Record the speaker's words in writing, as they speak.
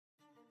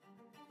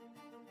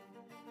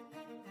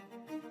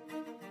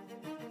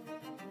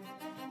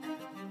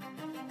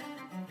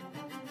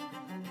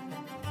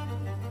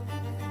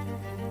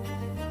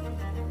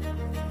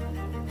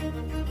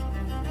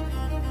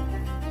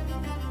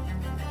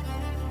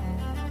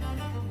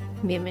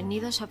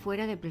Bienvenidos a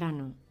Fuera de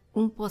Plano,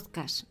 un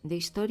podcast de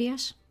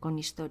historias con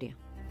historia.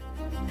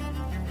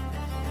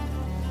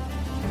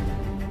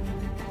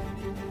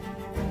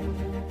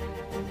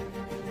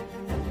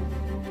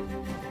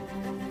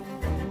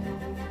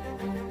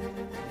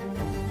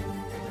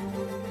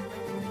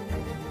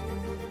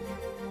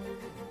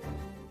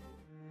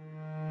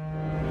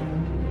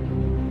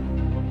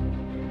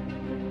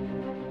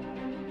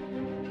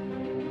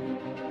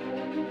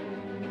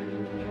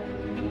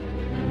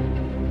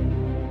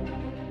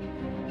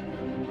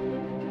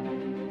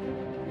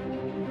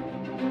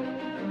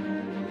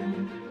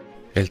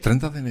 El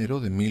 30 de enero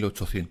de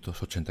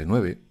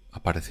 1889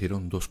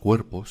 aparecieron dos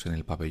cuerpos en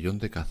el pabellón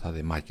de caza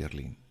de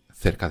Mayerling,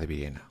 cerca de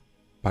Viena.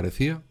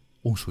 Parecía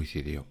un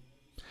suicidio.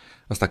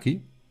 Hasta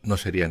aquí no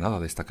sería nada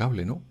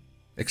destacable, ¿no?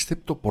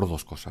 Excepto por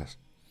dos cosas.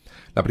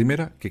 La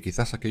primera, que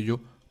quizás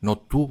aquello no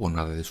tuvo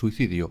nada de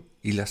suicidio,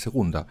 y la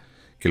segunda,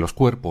 que los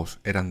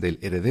cuerpos eran del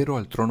heredero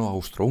al trono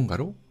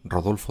austrohúngaro,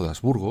 Rodolfo de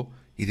Habsburgo,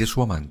 y de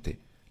su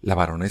amante, la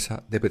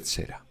baronesa de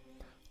Habsburgo.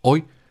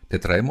 Hoy te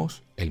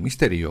traemos el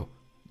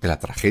misterio de la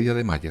tragedia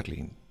de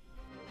Mayerling.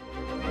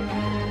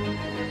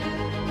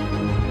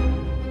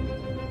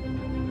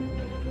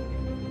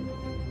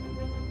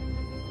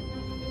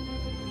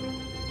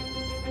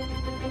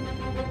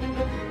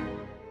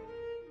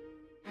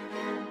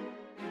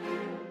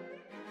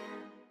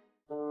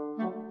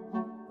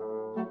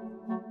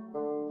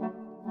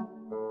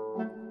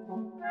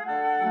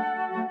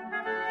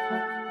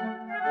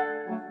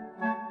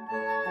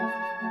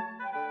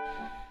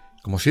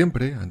 Como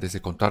siempre, antes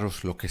de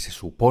contaros lo que se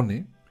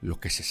supone, lo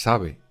que se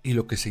sabe y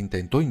lo que se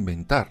intentó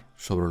inventar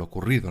sobre lo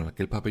ocurrido en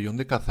aquel pabellón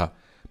de caza,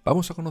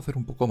 vamos a conocer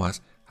un poco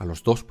más a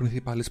los dos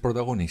principales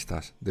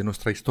protagonistas de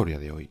nuestra historia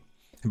de hoy.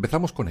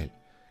 Empezamos con él,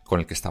 con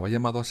el que estaba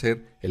llamado a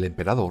ser el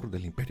emperador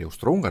del imperio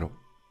austrohúngaro.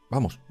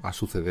 Vamos, a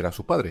suceder a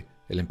su padre,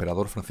 el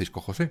emperador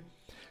Francisco José.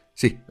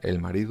 Sí, el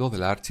marido de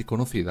la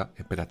archiconocida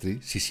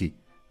emperatriz Sisi,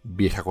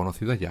 vieja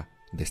conocida ya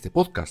de este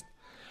podcast.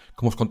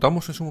 Como os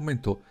contamos en su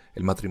momento,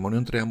 el matrimonio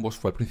entre ambos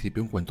fue al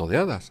principio un cuento de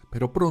hadas,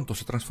 pero pronto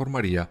se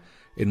transformaría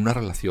en una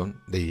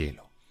relación de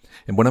hielo.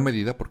 En buena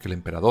medida porque el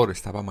emperador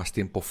estaba más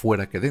tiempo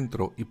fuera que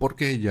dentro y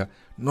porque ella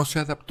no se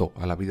adaptó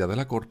a la vida de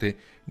la corte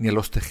ni a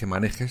los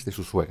tejemanejes de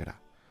su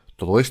suegra.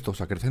 Todo esto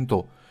se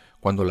acrecentó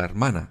cuando la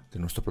hermana de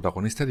nuestro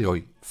protagonista de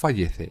hoy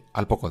fallece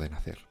al poco de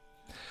nacer.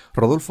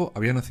 Rodolfo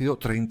había nacido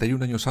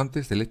 31 años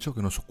antes del hecho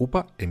que nos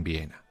ocupa en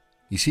Viena.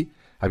 Y sí,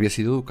 había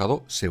sido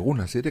educado según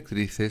las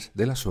directrices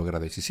de la suegra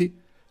de Sisi.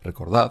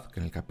 Recordad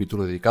que en el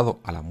capítulo dedicado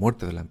a la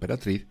muerte de la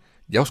emperatriz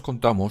ya os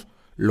contamos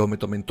lo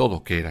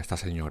metomentodo que era esta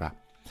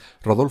señora.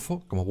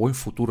 Rodolfo, como buen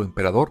futuro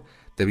emperador,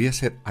 debía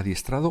ser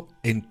adiestrado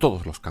en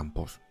todos los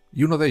campos,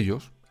 y uno de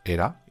ellos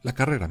era la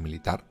carrera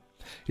militar.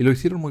 Y lo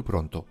hicieron muy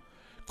pronto.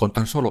 Con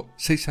tan solo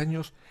 6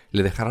 años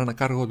le dejaron a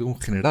cargo de un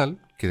general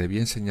que debía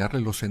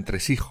enseñarle los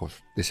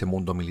entresijos de ese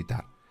mundo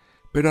militar.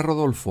 Pero a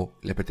Rodolfo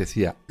le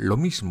apetecía lo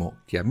mismo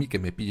que a mí que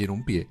me pillen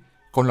un pie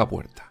con la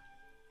puerta.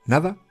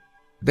 Nada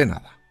de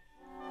nada.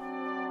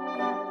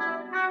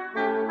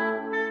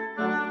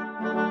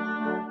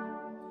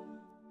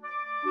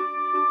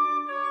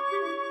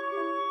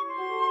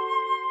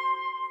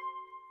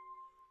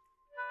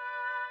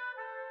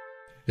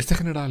 Este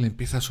general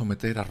empieza a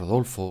someter a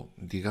Rodolfo,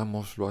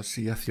 digámoslo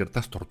así, a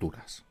ciertas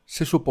torturas.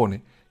 Se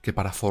supone que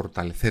para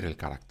fortalecer el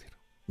carácter.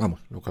 Vamos,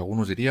 lo que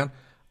algunos dirían,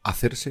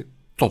 hacerse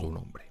todo un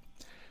hombre.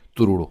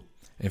 Tururú.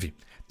 En fin,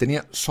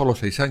 tenía solo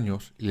 6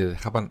 años y le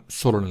dejaban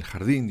solo en el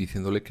jardín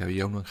diciéndole que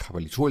había un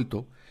jabalí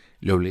suelto,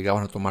 le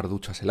obligaban a tomar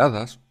duchas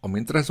heladas o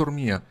mientras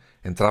dormía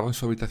entraba en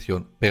su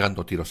habitación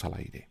pegando tiros al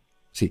aire.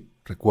 Sí,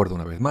 recuerdo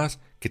una vez más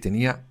que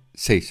tenía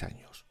 6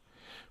 años.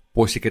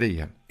 Pues si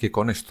creían que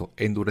con esto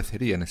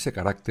endurecerían ese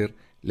carácter,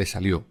 le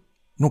salió,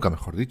 nunca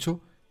mejor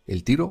dicho,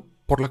 el tiro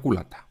por la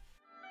culata.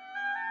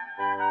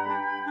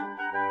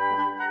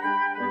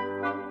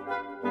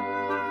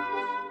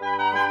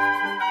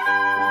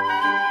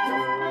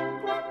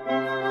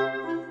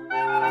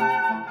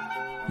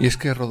 Y es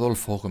que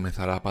Rodolfo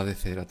comenzará a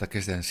padecer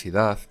ataques de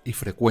ansiedad y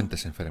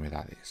frecuentes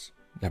enfermedades.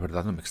 La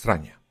verdad no me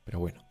extraña, pero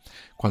bueno.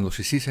 Cuando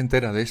Sisi se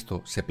entera de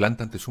esto, se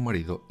planta ante su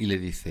marido y le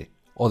dice: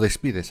 o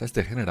despides a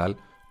este general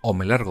o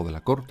me largo de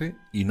la corte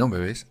y no me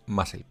ves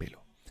más el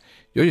pelo.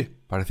 Y oye,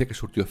 parece que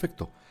surtió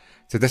efecto.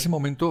 Desde ese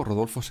momento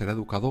Rodolfo será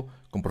educado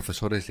con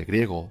profesores de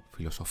griego,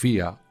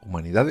 filosofía,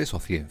 humanidades o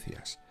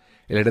ciencias.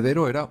 El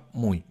heredero era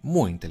muy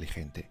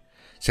inteligente.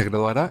 Se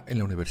graduará en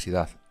la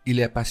universidad y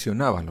le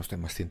apasionaban los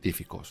temas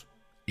científicos.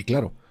 Y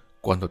claro,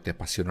 cuando te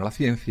apasiona la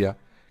ciencia,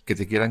 que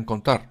te quieran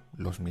contar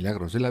los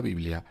milagros de la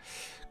Biblia,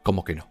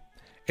 como que no.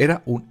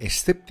 Era un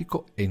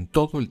escéptico en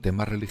todo el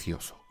tema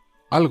religioso,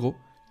 algo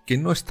que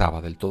no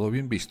estaba del todo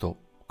bien visto,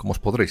 como os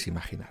podréis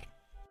imaginar.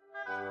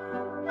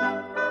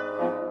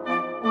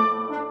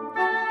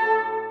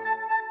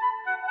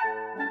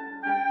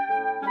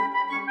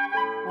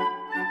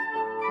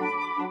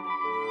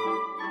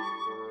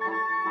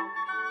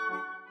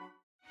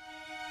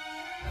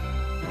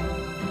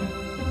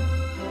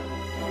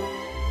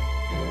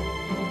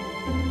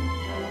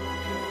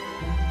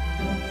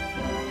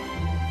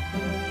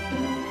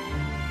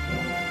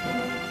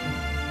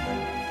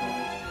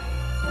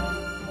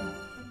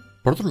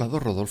 Por otro lado,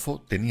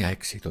 Rodolfo tenía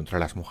éxito entre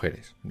las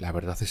mujeres, la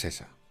verdad es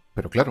esa.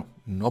 Pero claro,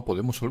 no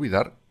podemos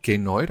olvidar que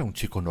no era un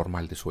chico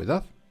normal de su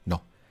edad,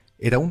 no,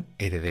 era un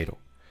heredero.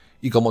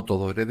 Y como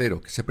todo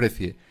heredero que se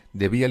precie,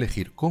 debía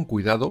elegir con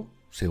cuidado,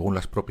 según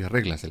las propias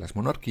reglas de las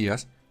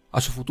monarquías,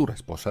 a su futura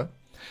esposa.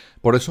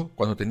 Por eso,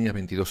 cuando tenía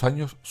 22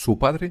 años, su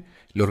padre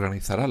le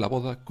organizará la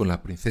boda con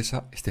la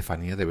princesa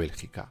Estefanía de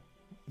Bélgica.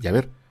 Y a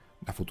ver,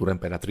 la futura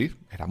emperatriz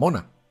era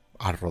mona.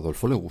 ¿A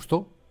Rodolfo le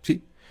gustó?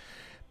 Sí.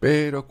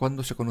 Pero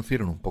cuando se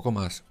conocieron un poco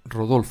más,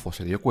 Rodolfo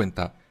se dio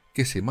cuenta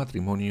que ese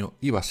matrimonio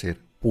iba a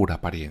ser pura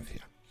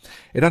apariencia.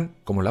 Eran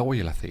como el agua y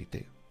el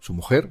aceite. Su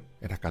mujer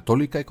era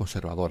católica y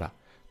conservadora,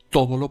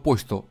 todo lo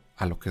opuesto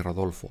a lo que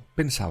Rodolfo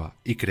pensaba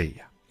y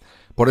creía.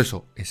 Por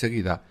eso,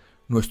 enseguida,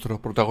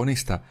 nuestro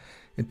protagonista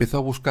empezó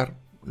a buscar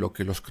lo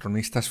que los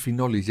cronistas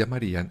finolis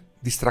llamarían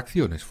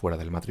distracciones fuera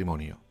del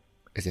matrimonio.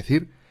 Es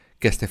decir,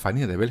 que a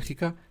Estefanía de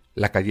Bélgica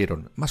la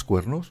cayeron más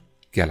cuernos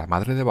que a la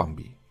madre de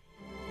Bambi.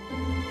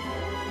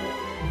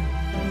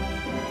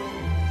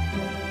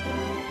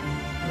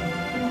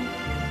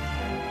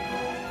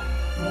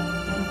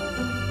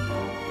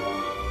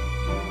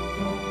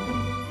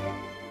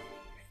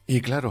 Y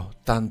claro,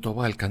 tanto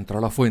va el cántaro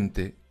a la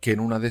fuente que en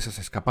una de esas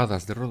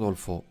escapadas de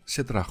Rodolfo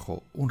se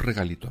trajo un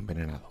regalito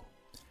envenenado,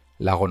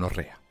 la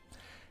gonorrea.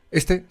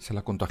 Este se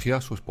la contagió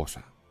a su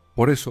esposa.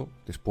 Por eso,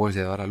 después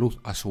de dar a luz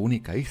a su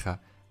única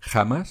hija,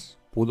 jamás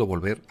pudo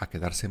volver a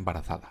quedarse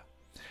embarazada.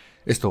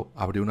 Esto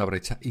abrió una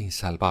brecha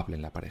insalvable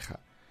en la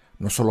pareja,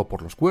 no solo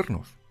por los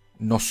cuernos,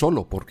 no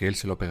solo porque él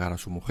se lo pegara a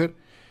su mujer,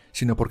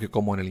 sino porque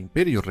como en el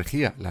imperio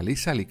regía la ley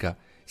sálica,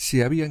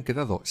 se habían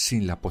quedado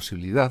sin la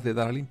posibilidad de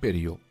dar al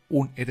imperio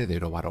un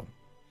heredero varón.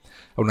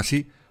 Aún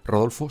así,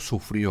 Rodolfo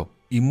sufrió,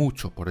 y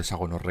mucho, por esa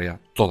gonorrea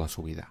toda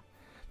su vida.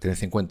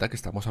 Tened en cuenta que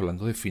estamos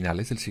hablando de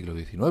finales del siglo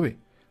XIX.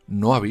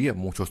 No había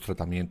muchos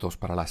tratamientos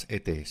para las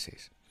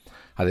ETS.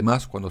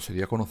 Además, cuando se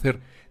dio a conocer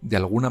de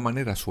alguna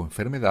manera su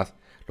enfermedad,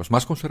 los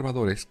más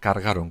conservadores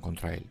cargaron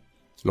contra él,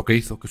 lo que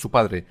hizo que su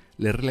padre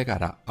le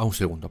relegara a un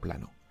segundo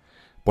plano.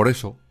 Por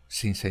eso,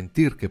 sin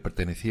sentir que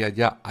pertenecía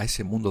ya a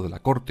ese mundo de la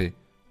corte,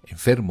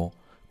 enfermo,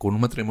 con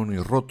un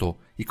matrimonio roto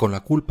y con la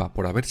culpa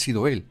por haber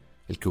sido él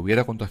el que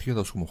hubiera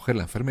contagiado a su mujer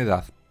la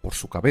enfermedad por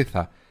su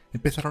cabeza,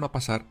 empezaron a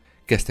pasar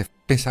que hasta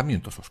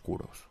pensamientos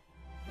oscuros.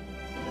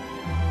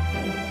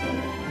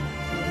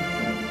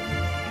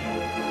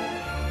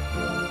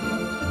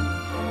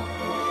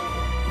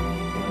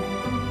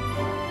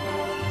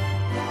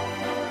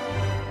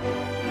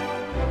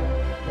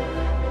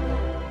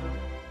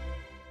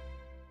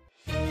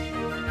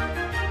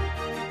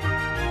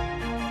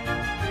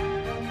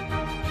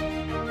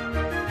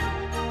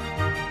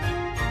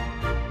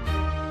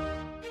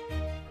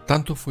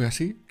 Tanto fue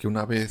así que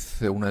una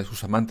vez una de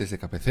sus amantes de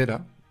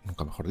cabecera,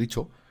 nunca mejor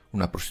dicho,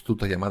 una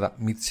prostituta llamada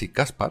Mitzi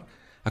Kaspar,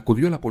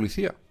 acudió a la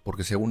policía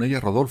porque según ella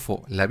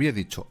Rodolfo le había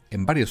dicho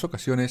en varias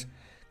ocasiones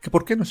que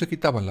por qué no se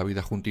quitaban la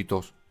vida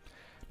juntitos.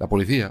 La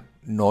policía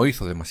no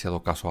hizo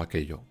demasiado caso a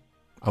aquello.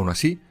 Aún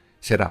así,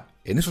 será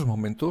en esos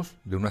momentos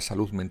de una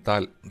salud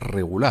mental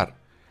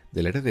regular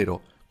del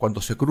heredero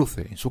cuando se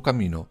cruce en su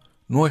camino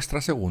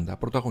nuestra segunda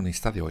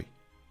protagonista de hoy,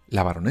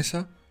 la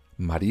baronesa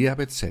María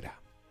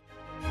Betzera.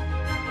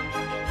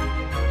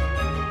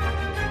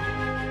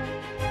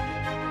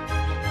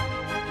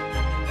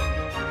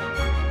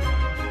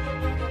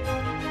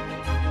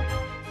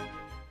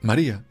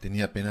 María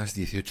tenía apenas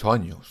 18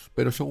 años,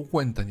 pero según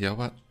cuentan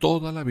llevaba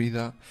toda la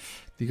vida,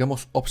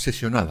 digamos,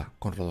 obsesionada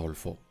con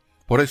Rodolfo.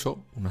 Por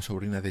eso, una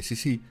sobrina de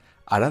Sisi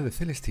hará de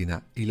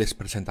Celestina y les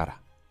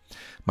presentará.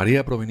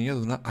 María provenía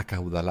de una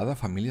acaudalada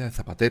familia de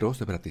zapateros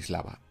de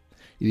Bratislava.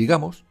 Y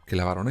digamos que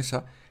la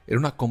baronesa era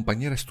una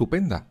compañera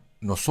estupenda,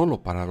 no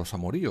solo para los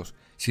amoríos,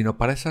 sino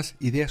para esas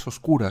ideas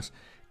oscuras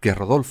que a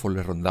Rodolfo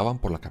le rondaban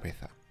por la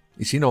cabeza.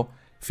 Y si no,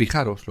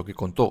 fijaros lo que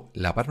contó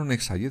la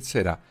baronesa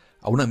Betzera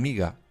a una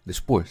amiga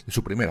después de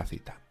su primera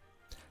cita.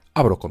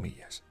 Abro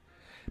comillas.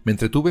 Me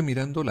entretuve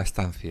mirando la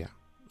estancia.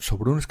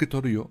 Sobre un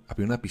escritorio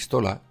había una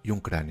pistola y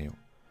un cráneo.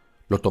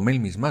 Lo tomé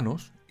en mis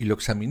manos y lo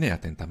examiné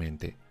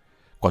atentamente.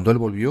 Cuando él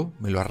volvió,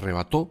 me lo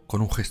arrebató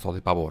con un gesto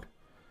de pavor.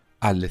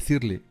 Al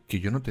decirle que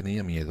yo no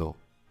tenía miedo,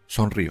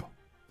 sonrió.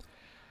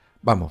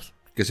 Vamos,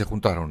 que se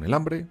juntaron el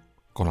hambre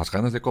con las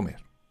ganas de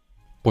comer.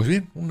 Pues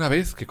bien, una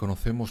vez que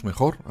conocemos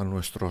mejor a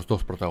nuestros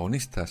dos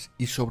protagonistas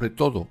y sobre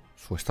todo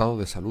su estado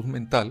de salud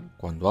mental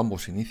cuando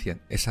ambos inician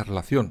esa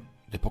relación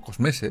de pocos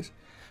meses,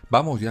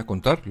 vamos ya a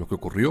contar lo que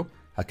ocurrió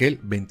aquel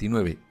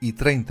 29 y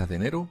 30 de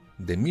enero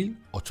de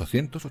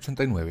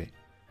 1889.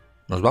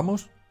 Nos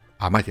vamos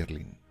a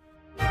Mayerling.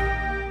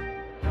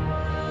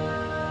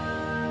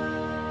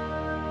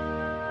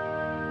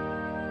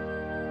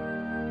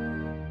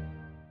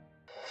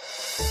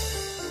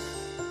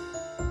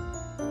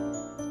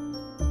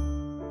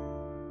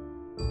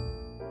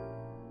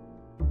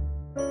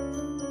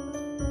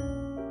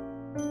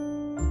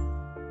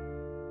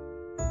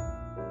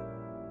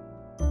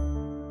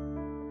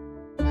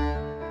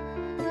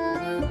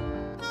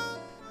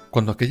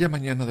 Cuando aquella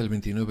mañana del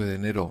 29 de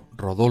enero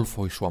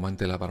Rodolfo y su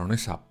amante la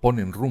baronesa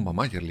ponen rumbo a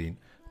Mayerling,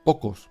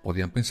 Pocos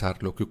podían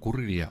pensar lo que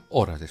ocurriría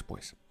horas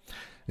después.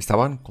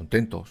 Estaban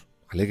contentos,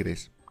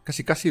 alegres,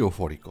 casi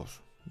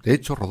eufóricos. De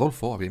hecho,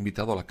 Rodolfo había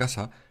invitado a la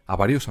casa a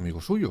varios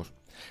amigos suyos.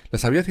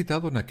 Les había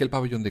citado en aquel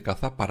pabellón de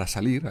caza para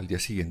salir al día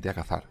siguiente a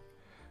cazar.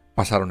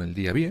 Pasaron el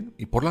día bien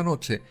y por la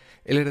noche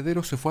el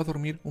heredero se fue a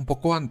dormir un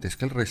poco antes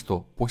que el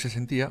resto, pues se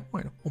sentía,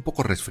 un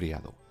poco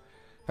resfriado.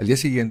 Al día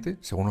siguiente,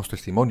 según los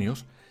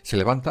testimonios, se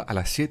levanta a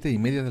las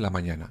 7:30 de la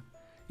mañana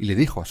y le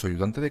dijo a su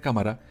ayudante de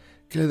cámara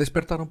que le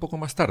despertara un poco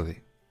más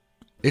tarde.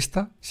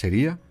 Esta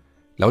sería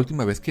la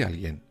última vez que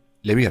alguien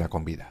le viera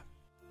con vida.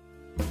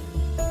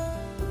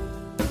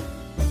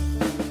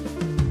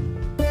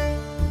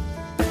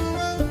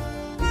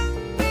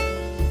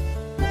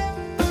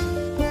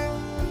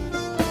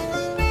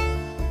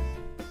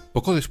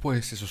 Poco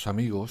después, esos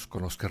amigos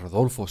con los que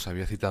Rodolfo se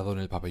había citado en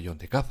el pabellón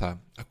de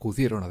caza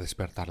acudieron a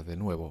despertar de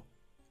nuevo.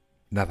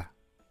 Nada.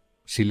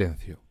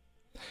 Silencio.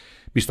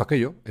 Visto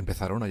aquello,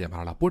 empezaron a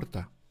llamar a la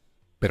puerta,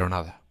 pero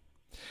nada.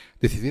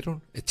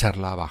 Decidieron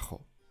echarla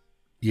abajo,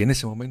 y en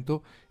ese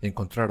momento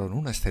encontraron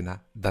una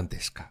escena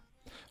dantesca.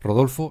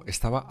 Rodolfo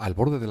estaba al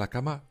borde de la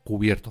cama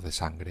cubierto de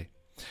sangre.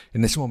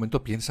 En ese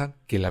momento piensan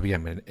que le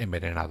habían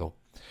envenenado.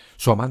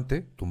 Su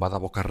amante, tumbada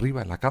boca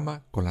arriba en la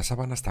cama, con las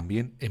sábanas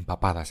también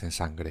empapadas en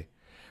sangre.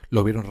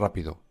 Lo vieron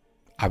rápido.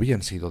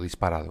 Habían sido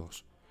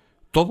disparados.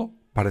 Todo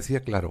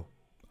parecía claro,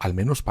 al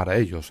menos para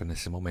ellos en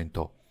ese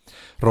momento.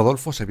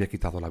 Rodolfo se había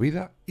quitado la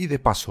vida y de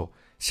paso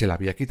se la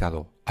había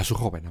quitado a su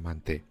joven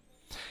amante.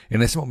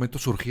 En ese momento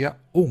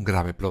surgía un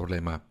grave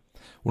problema.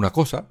 Una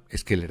cosa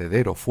es que el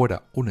heredero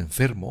fuera un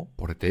enfermo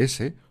por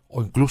ETS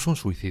o incluso un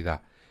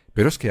suicida,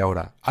 pero es que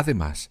ahora,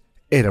 además,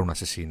 era un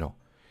asesino.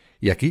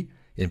 Y aquí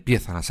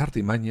empiezan las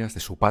artimañas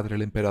de su padre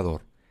el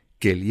emperador,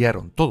 que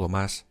liaron todo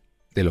más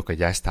de lo que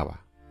ya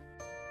estaba.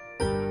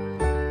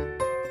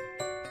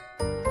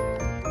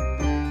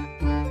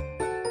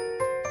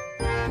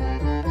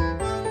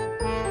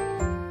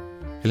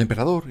 El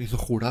emperador hizo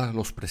jurar a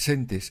los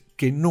presentes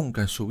que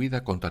nunca en su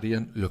vida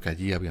contarían lo que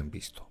allí habían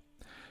visto.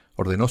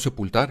 Ordenó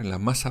sepultar en la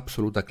más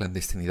absoluta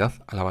clandestinidad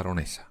a la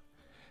baronesa.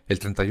 El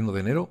 31 de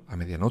enero, a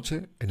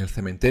medianoche, en el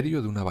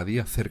cementerio de una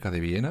abadía cerca de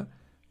Viena,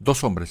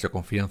 2 hombres de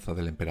confianza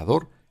del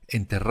emperador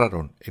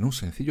enterraron en un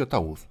sencillo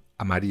ataúd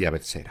a María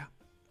Becerra.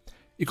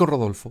 ¿Y con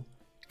Rodolfo?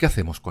 ¿Qué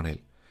hacemos con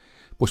él?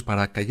 Pues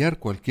para callar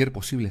cualquier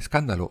posible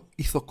escándalo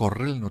hizo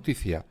correr la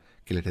noticia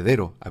que el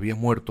heredero había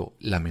muerto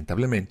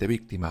lamentablemente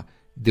víctima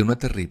de una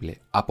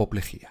terrible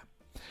apoplejía.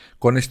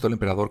 Con esto el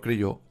emperador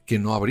creyó que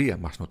no habría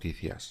más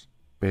noticias,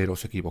 pero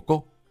se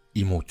equivocó,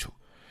 y mucho.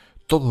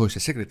 Todo ese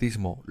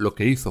secretismo lo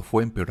que hizo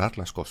fue empeorar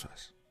las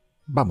cosas.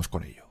 Vamos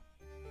con ello.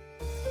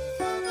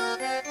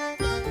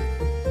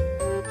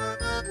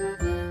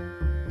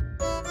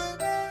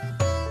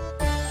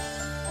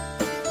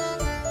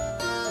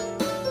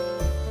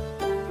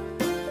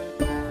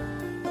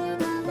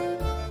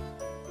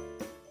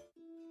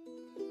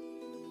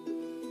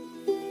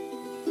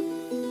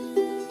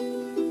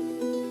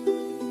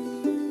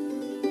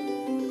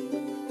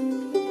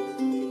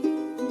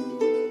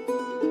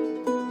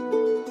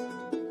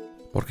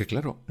 Porque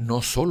claro,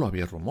 no solo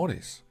había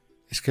rumores,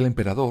 es que el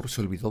emperador se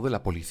olvidó de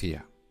la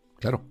policía.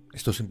 Claro,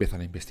 estos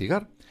empiezan a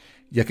investigar,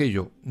 y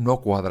aquello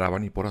no cuadraba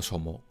ni por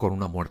asomo con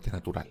una muerte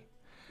natural.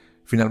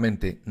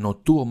 Finalmente, no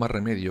tuvo más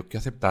remedio que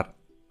aceptar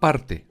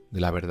parte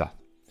de la verdad.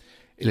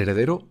 El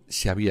heredero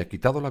se había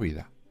quitado la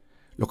vida.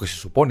 Lo que se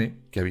supone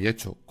que había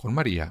hecho con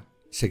María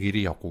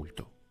seguiría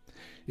oculto.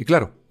 Y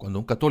claro, cuando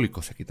un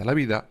católico se quita la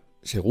vida,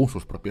 según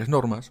sus propias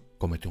normas,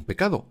 comete un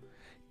pecado,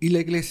 y la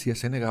Iglesia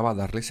se negaba a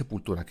darle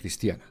sepultura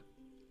cristiana.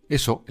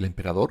 Eso el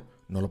emperador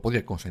no lo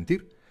podía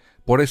consentir.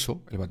 Por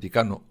eso el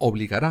Vaticano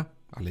obligará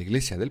a la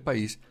Iglesia del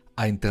país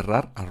a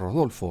enterrar a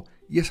Rodolfo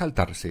y a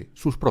saltarse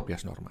sus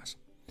propias normas.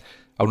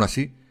 Aún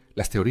así,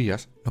 las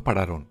teorías no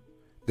pararon,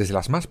 desde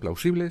las más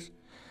plausibles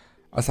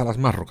hasta las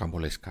más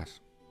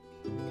rocambolescas.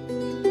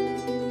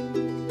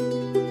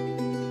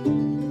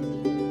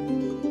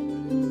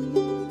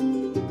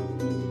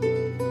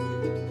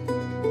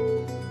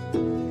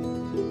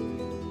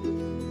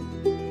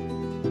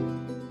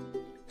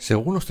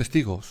 Según los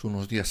testigos,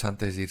 unos días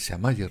antes de irse a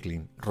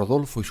Mayerling,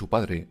 Rodolfo y su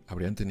padre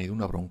habrían tenido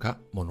una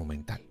bronca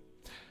monumental.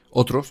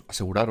 Otros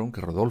aseguraron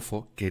que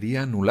Rodolfo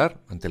quería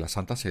anular ante la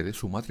Santa Sede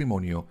su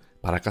matrimonio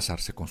para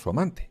casarse con su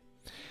amante.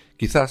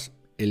 Quizás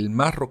el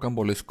más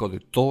rocambolesco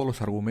de todos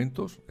los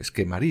argumentos es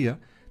que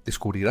María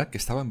descubrirá que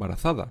estaba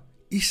embarazada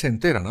y se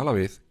enteran a la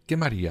vez que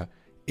María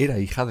era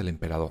hija del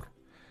emperador.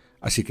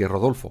 Así que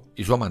Rodolfo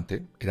y su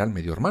amante eran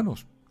medio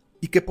hermanos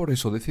y que por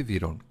eso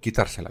decidieron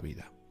quitarse la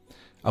vida.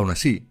 Aún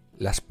así,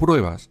 las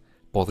pruebas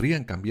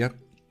podrían cambiar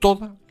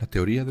toda la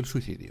teoría del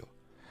suicidio.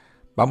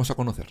 Vamos a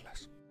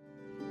conocerlas.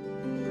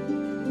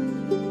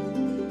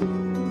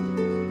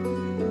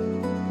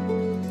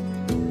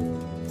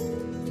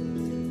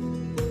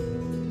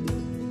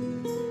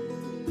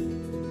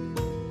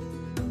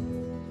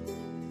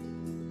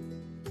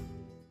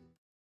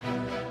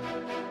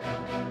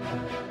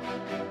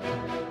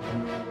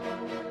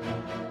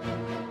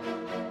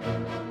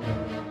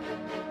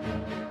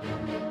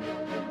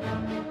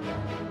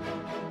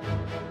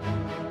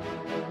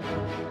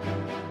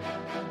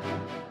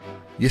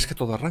 Y es que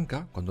todo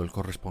arranca cuando el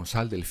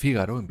corresponsal del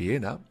Fígaro en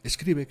Viena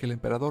escribe que el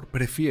emperador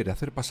prefiere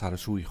hacer pasar a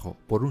su hijo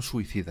por un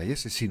suicida y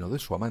asesino de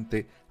su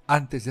amante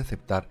antes de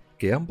aceptar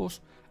que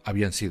ambos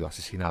habían sido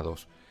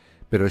asesinados.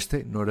 Pero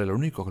este no era el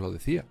único que lo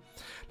decía.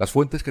 Las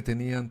fuentes que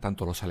tenían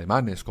tanto los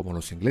alemanes como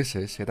los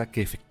ingleses era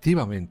que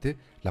efectivamente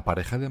la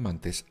pareja de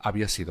amantes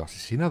había sido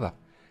asesinada,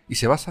 y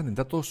se basan en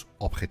datos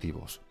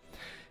objetivos.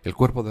 El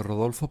cuerpo de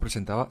Rodolfo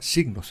presentaba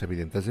signos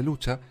evidentes de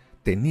lucha,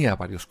 tenía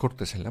varios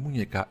cortes en la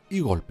muñeca y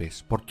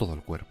golpes por todo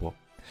el cuerpo.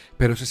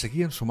 Pero se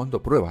seguían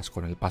sumando pruebas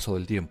con el paso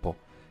del tiempo,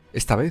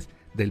 esta vez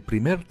del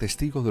primer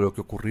testigo de lo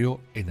que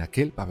ocurrió en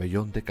aquel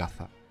pabellón de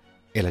caza,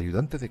 el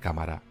ayudante de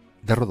cámara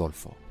de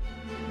Rodolfo.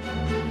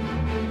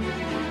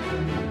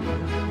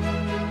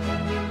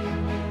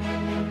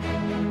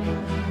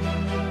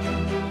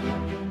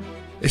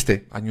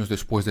 Este, años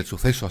después del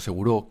suceso,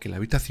 aseguró que la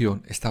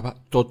habitación estaba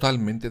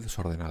totalmente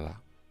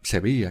desordenada. Se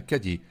veía que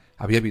allí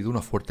había habido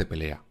una fuerte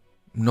pelea,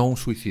 no un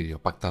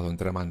suicidio pactado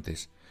entre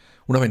amantes.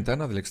 Una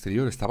ventana del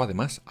exterior estaba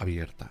además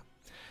abierta.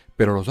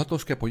 Pero los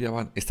datos que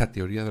apoyaban esta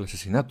teoría del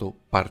asesinato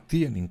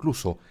partían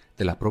incluso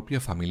de la propia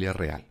familia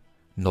real,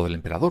 no del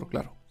emperador,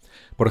 claro.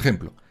 Por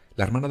ejemplo,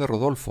 la hermana de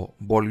Rodolfo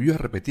volvió a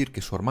repetir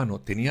que su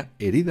hermano tenía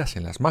heridas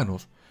en las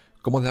manos,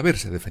 como de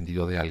haberse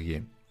defendido de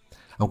alguien,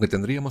 aunque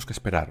tendríamos que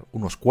esperar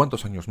unos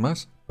cuantos años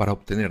más para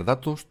obtener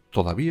datos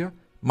todavía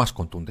más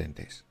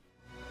contundentes.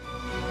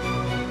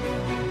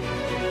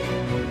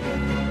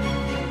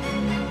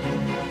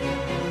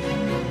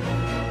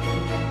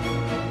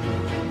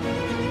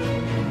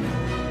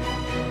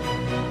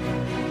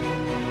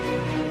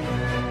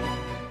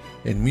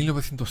 En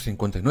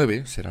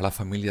 1959 será la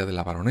familia de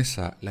la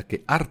baronesa la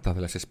que, harta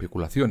de las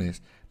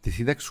especulaciones,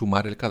 decide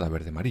exhumar el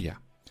cadáver de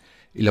María.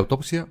 Y la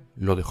autopsia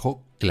lo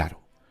dejó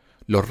claro.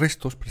 Los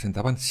restos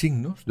presentaban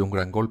signos de un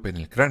gran golpe en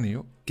el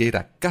cráneo que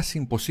era casi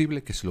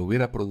imposible que se le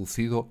hubiera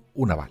producido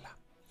una bala.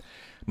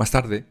 Más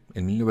tarde,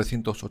 en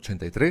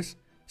 1983,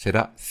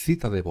 será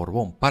Zita de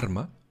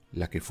Borbón-Parma,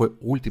 la que fue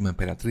última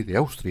emperatriz de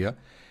Austria,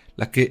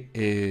 la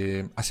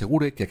que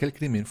asegure que aquel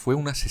crimen fue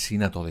un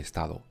asesinato de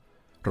Estado.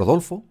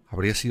 Rodolfo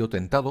habría sido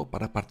tentado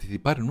para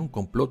participar en un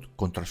complot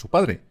contra su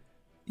padre,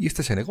 y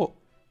este se negó,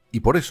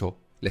 y por eso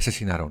le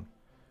asesinaron.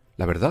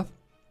 ¿La verdad?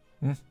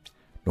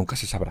 Nunca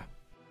se sabrá.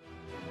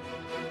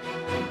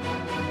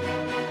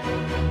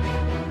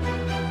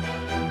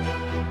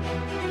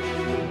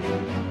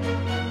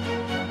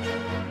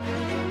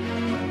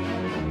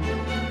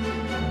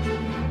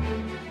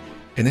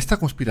 En esta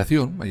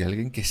conspiración hay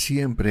alguien que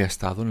siempre ha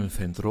estado en el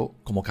centro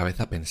como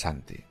cabeza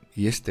pensante,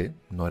 y este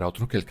no era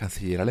otro que el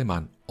canciller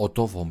alemán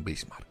Otto von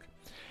Bismarck.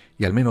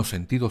 Y al menos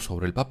sentido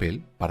sobre el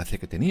papel parece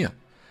que tenía.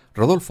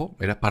 Rodolfo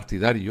era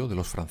partidario de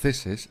los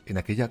franceses en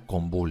aquella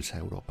convulsa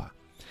Europa.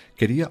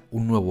 Quería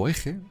un nuevo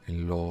eje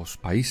en los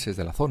países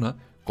de la zona,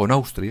 con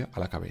Austria a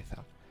la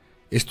cabeza.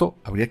 Esto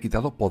habría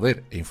quitado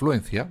poder e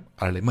influencia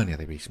a la Alemania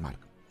de Bismarck.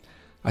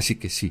 Así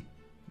que sí,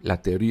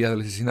 la teoría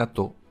del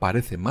asesinato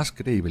parece más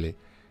creíble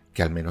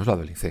que al menos la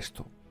del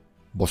incesto.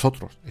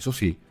 Vosotros, eso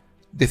sí,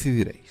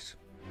 decidiréis.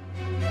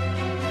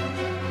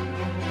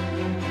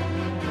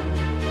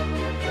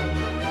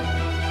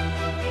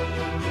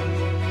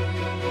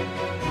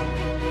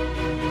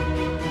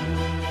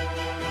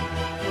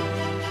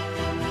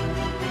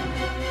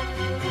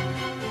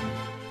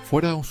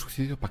 Fuera un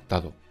suicidio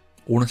pactado,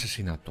 un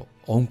asesinato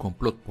o un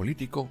complot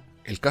político,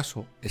 el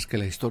caso es que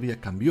la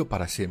historia cambió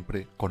para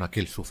siempre con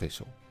aquel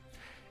suceso.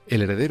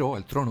 El heredero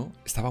al trono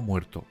estaba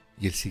muerto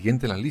y el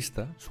siguiente en la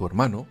lista, su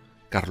hermano,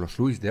 Carlos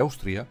Luis de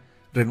Austria,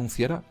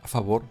 renunciará a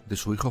favor de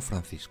su hijo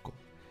Francisco,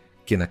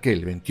 quien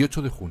aquel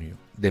 28 de junio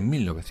de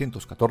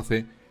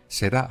 1914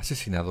 será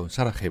asesinado en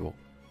Sarajevo,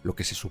 lo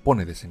que se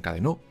supone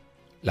desencadenó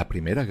la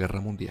Primera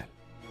Guerra Mundial.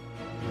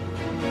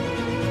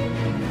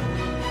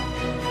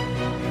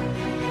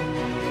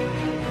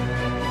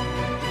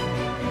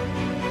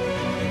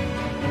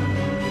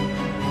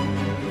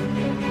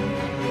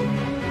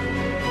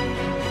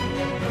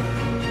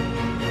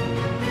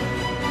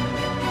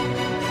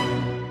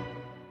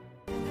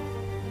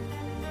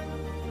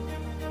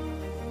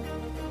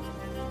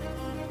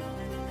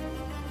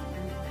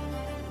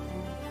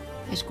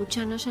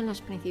 Escúchanos en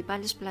las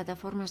principales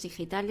plataformas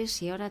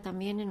digitales y ahora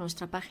también en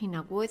nuestra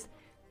página web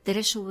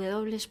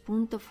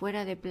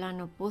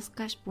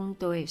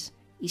www.fueradeplanopodcast.es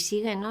y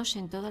síguenos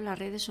en todas las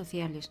redes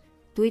sociales,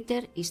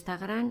 Twitter,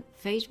 Instagram,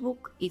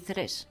 Facebook y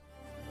Threads.